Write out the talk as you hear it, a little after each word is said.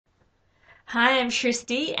Hi, I'm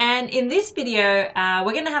Shristi, and in this video,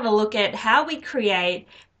 we're going to have a look at how we create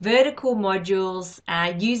vertical modules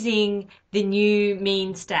using the new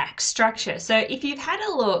mean stack structure. So if you've had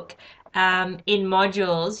a look in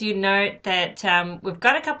modules, you note that we've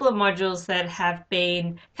got a couple of modules that have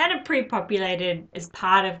been kind of pre-populated as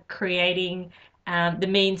part of creating the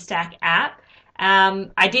mean stack app.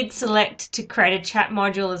 I did select to create a chat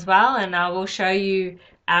module as well, and I will show you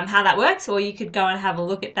how that works, or you could go and have a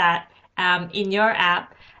look at that in your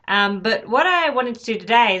app. But what I wanted to do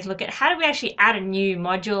today is look at how do we actually add a new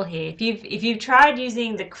module here. If you've tried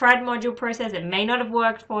using the crud module process, it may not have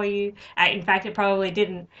worked for you. In fact, it probably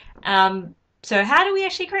didn't. So how do we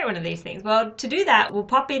actually create one of these things? Well, to do that, we'll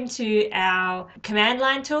pop into our command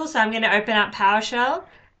line tool. So I'm going to open up PowerShell.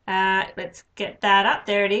 Let's get that up.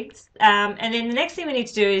 There it is. And then the next thing we need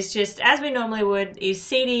to do is just, as we normally would, is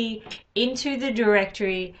cd into the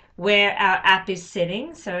directory where our app is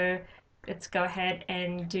sitting. So let's go ahead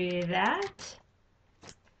and do that.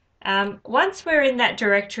 Once we're in that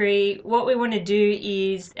directory, what we want to do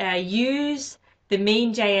is use the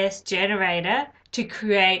meanjs generator to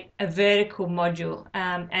create a vertical module.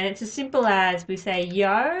 And it's as simple as we say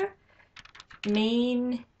yo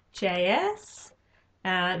meanjs,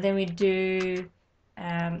 then we do,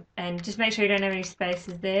 and just make sure you don't have any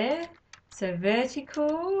spaces there. So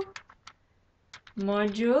vertical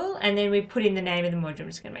module, and then we put in the name of the module. I'm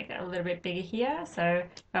just going to make that a little bit bigger here. So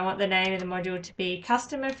if I want the name of the module to be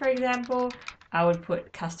customer, for example, I would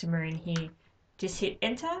put customer in here. Just hit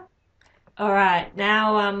enter. All right,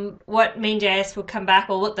 now what meanjs will come back,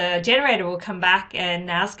 or what the generator will come back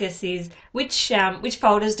and ask us is which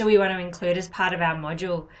folders do we want to include as part of our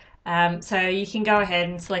module. So you can go ahead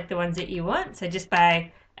and select the ones that you want. So just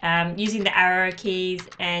by using the arrow keys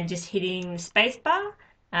and just hitting the space bar,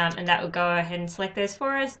 and that will go ahead and select those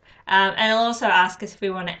for us. And it'll also ask us if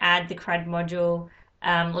we want to add the crud module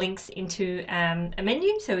links into a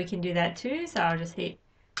menu, so we can do that too. So I'll just hit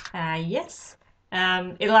yes.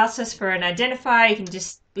 It'll ask us for an identifier. You can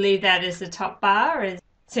just leave that as the top bar.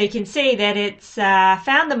 So you can see that it's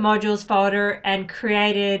found the modules folder and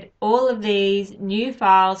created all of these new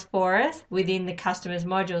files for us within the customers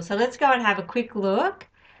module. So let's go and have a quick look.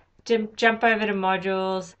 Jump over to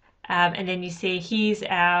modules, and then you see here's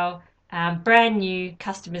our brand new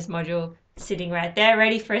customers module sitting right there,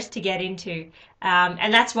 ready for us to get into.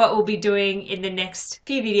 And that's what we'll be doing in the next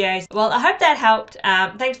few videos. Well, I hope that helped.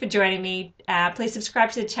 Thanks for joining me. Please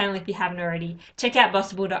subscribe to the channel if you haven't already. Check out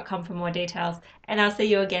bossable.com for more details, and I'll see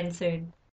you again soon.